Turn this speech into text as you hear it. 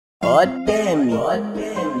Sweet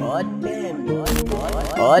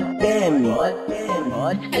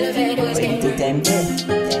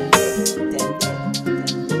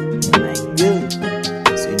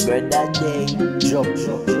bird that day, drop.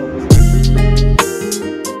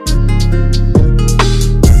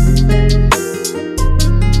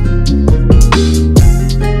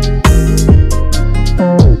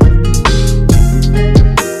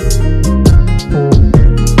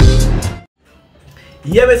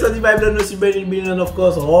 Yeah, man, so the vibe don't know si Brandon Billion, of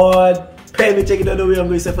course, hard. Pay me, check it out the way I'm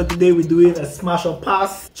going to say for today. We're doing a smash or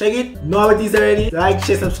pass. Check it, know how it is already. Like,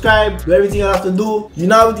 share, subscribe, do everything I have to do. You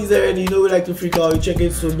know how it is already, you know we like to freak out, you check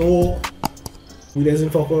it, so no, we doesn't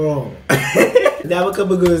fuck around. There have a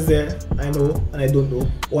couple girls there, I know, and I don't know.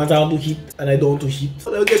 One I want to hit, and I don't want to hit.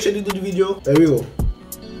 So let's get straight into the video. There we go.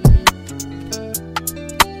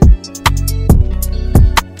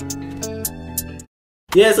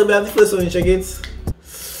 Yeah, so we have the first one, check it.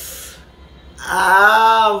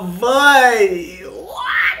 Ah, boy!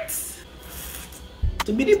 What?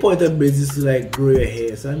 To be the point of braids is to like grow your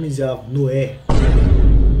hair, so that means you have no hair.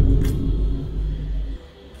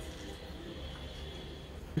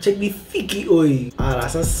 Check the thicky oi. Ah,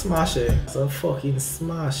 that's a smash, eh? That's a fucking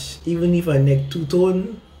smash. Even if a neck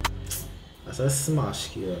two-tone, that's a smash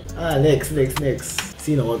here. Ah, next.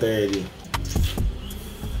 See now what already.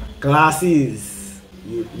 Glasses.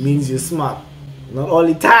 It means you're smart. Not all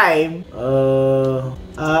the time. I'll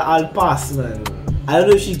pass, man. I don't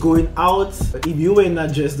know if she's going out, but if you wearing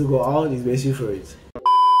that dress to go out, it's best you for it.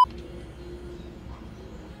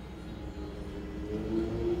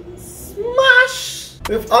 Smash!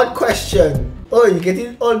 Without question. Oh, you get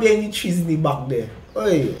it all behind the trees in the back there. Oh,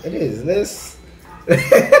 it is. Let's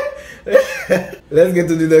get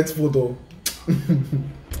to the next photo.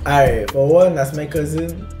 Alright, for one, that's my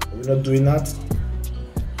cousin. We're not doing that.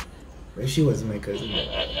 She was my cousin.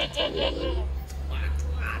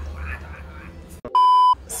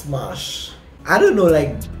 Smash. I don't know,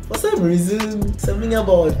 like for some reason, something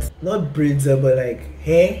about not braids but like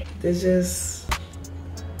hair, they just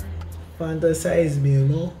fantasize me, you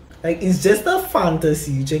know? Like it's just a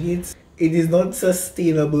fantasy, check it. It is not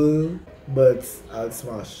sustainable, but I'll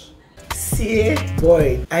smash. See,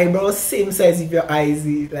 boy, eyebrows same size if your eyes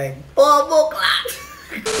is like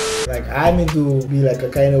like I'm into be like a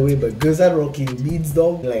kind of way, but girls are rocking beads,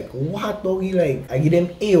 dog. Like what, doggy? Like I give them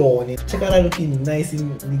A on it. Check out that looking nice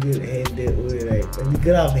in the girl head there. Oh, like when the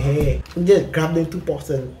girl have hair, you just grab them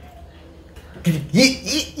 2%.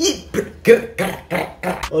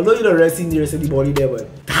 Although you don't rest in the rest of the body there, but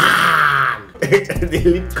the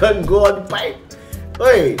lip can't go on the pipe.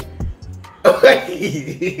 Oi,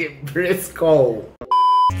 Briscoe.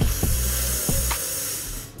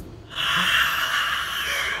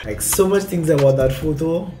 Like so much things about that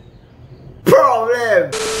photo. Problem!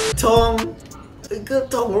 Tongue. A good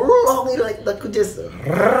tongue long like that could just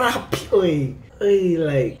rap. Oi. Oi,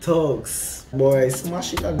 like tongues. Boy,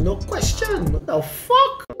 smash it and no question. What the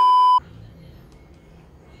fuck?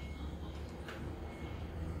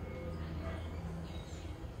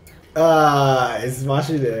 Ah, it's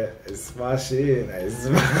smashing it. It's smashing. It's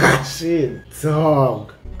smashing. Tongue.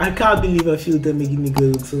 I can't believe a filter making the girl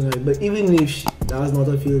look so nice, but even if that was not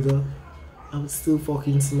a filter, I would still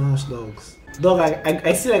fucking smash, dogs. Dog,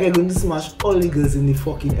 I feel like I'm going to smash all the girls in the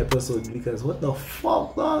fucking episode because what the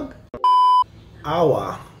fuck, dog? I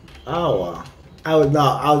would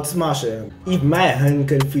smash them. If my hand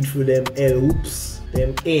can fit through them air hoops,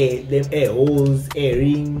 them air holes, air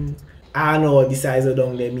ring, I don't know what the size of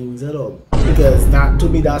them means at all. Because that, to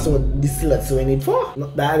me, that's what the sluts wearing it for.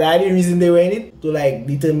 That's the reason they wearing it, to like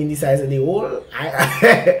determine the size of the hole.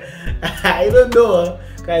 I don't know.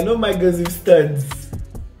 I know my girls with studs,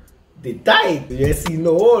 they tight. You just see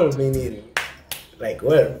no hole, meaning like,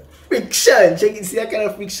 well, friction. Check it, see that kind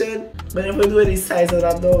of friction. But if you do the size of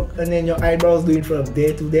that, dog, and then your eyebrows doing from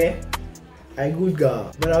there to there, I good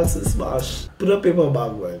girl. But I'll still smash. Put a paper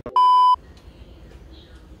bag, man.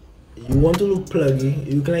 You want to look pluggy,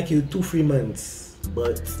 you look like you 2-3 months,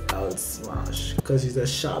 but I'll smash because it's a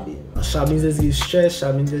shabbing. A shabbing just gives stress,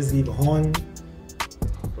 shabbing just gives horn.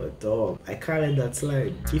 But dog, I can't let that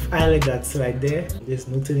slide. If I let that slide there, there's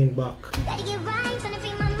no turning back.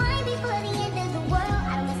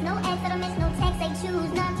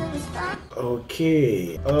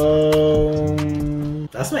 Okay,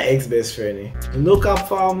 that's my ex-best friend. No cap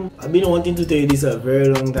fam, I've been wanting to tell you this a very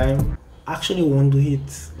long time. Actually want to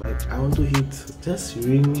hit, like I want to hit. Just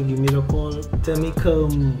ring me, give me the call, tell me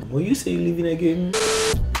come. What you say you living again?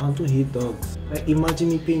 I want to hit, dogs. Like imagine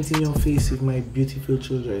me painting your face with my beautiful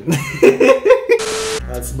children.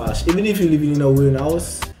 That's smash. Even if you're living in a weird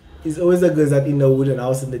house, it's always the girls that in the wooden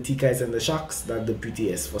house and the Kixxx and the shacks that the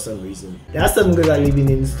prettiest for some reason. There are some girls that living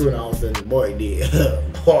in stone house and boy they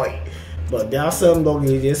boy. But there are some dogs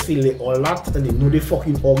they just feel like all that and they know they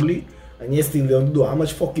fucking ugly and yet still they don't do how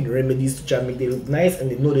much fucking remedies to try and make them look nice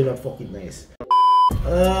and they know they're not fucking nice.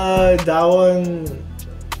 That one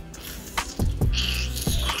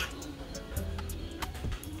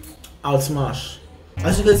I'll smash.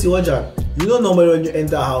 As you can see, what Jack, you don't normally when you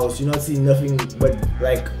enter a house, you not see nothing but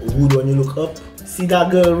like wood when you look up. See that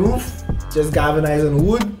girl roof? Just galvanized on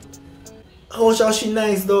wood. How shall she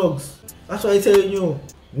nice dogs? That's what I'm telling you.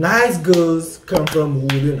 Nice girls come from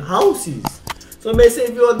wooden houses. So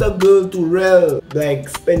basically if you want the girl to real like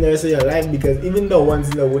spend the rest of your life, because even the ones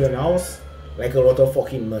in the wooden house, like a lot of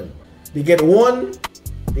fucking men. They get one,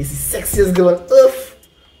 they see sexiest girl on earth,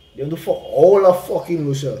 they want to fuck all of fucking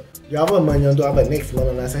Lucia. You have a man, you want to have a next man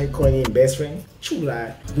on that side calling him best friend.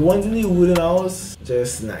 Chula. The ones in the wooden house,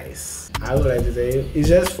 just nice. I would like to tell you, it's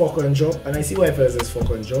just fuck and drop, and I see why fellas just fuck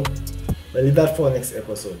and drop. But leave that for next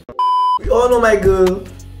episode. We all know my girl.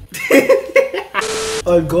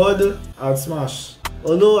 Oh God, I'll smash.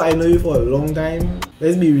 Although I know you for a long time,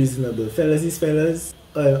 let's be reasonable. Fellas is fellas.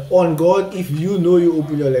 On God, if you know you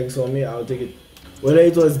open your legs on me, I'll take it. Whether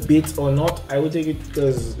it was bait or not, I would take it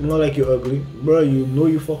because it's not like you're ugly. Bro, you know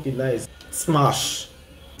you fucking nice. Smash.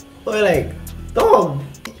 Or like, dog.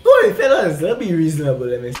 Go ahead, fellas, let's be reasonable.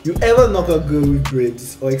 You ever knock a girl with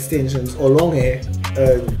braids or extensions or long hair,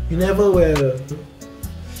 you never wear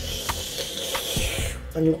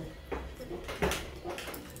and you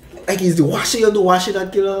like is the washing or the washing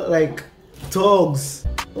that killer like dogs.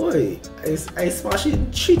 Boy, I smash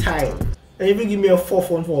it 3 times. And if you give me a 4th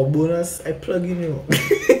one for a bonus, I plug in you.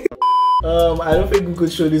 I don't think we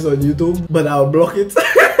could show this on YouTube, but I'll block it.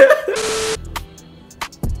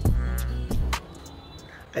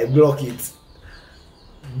 I block it.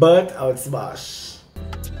 But I would smash.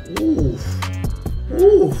 Oof.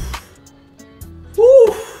 Oof.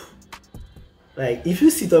 Oof. Like if you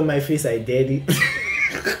sit on my face, I dare it.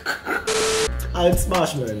 I would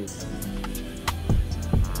smash, man.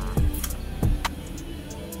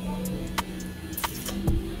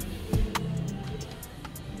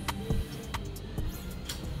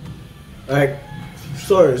 Like,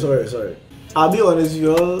 sorry. I'll be honest with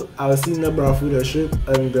y'all, I was seeing the bra with the shape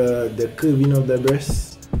and the curving of the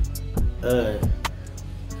breast.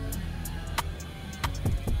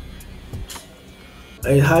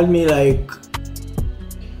 It had me like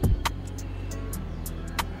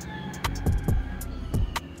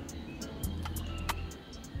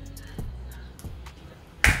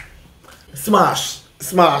smash.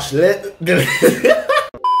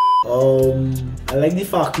 I like the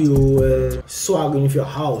fact you swagging with your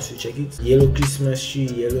house, you check it. Yellow Christmas tree,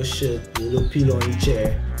 yellow shirt, yellow pillow on the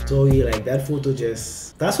chair. So you like that photo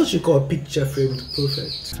just, that's what you call picture framed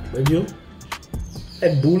perfect. But you,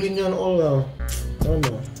 like bullying and all that, I don't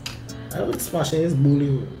know. I don't smash any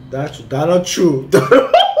bullying. That's not true.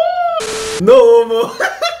 No more.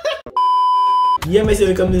 Yeah, my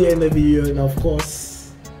we come to the end of the video and of course.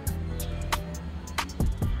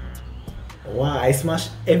 Wow, I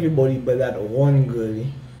smashed everybody but that one girl.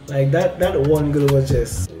 Like that one girl was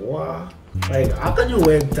just wow. Like how can you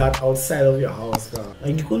wear that outside of your house, man?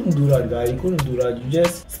 Like you couldn't do that, guy. You couldn't do that. You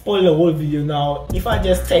just spoil the whole video now. If I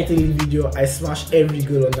just title the video, I smash every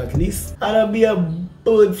girl on that list, I'd be a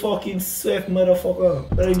bird fucking swift motherfucker.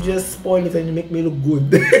 But you just spoil it and you make me look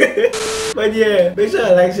good. But yeah, make sure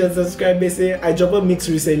you like, share, subscribe. Basically, I dropped a mix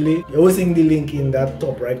recently. You're always seeing the link in that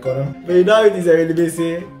top right corner. But you know how it is already,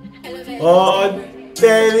 basically. Oh,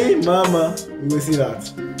 Daddy, Mama, you will see that.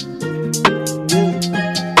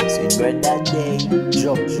 So it's that day,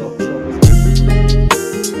 drop.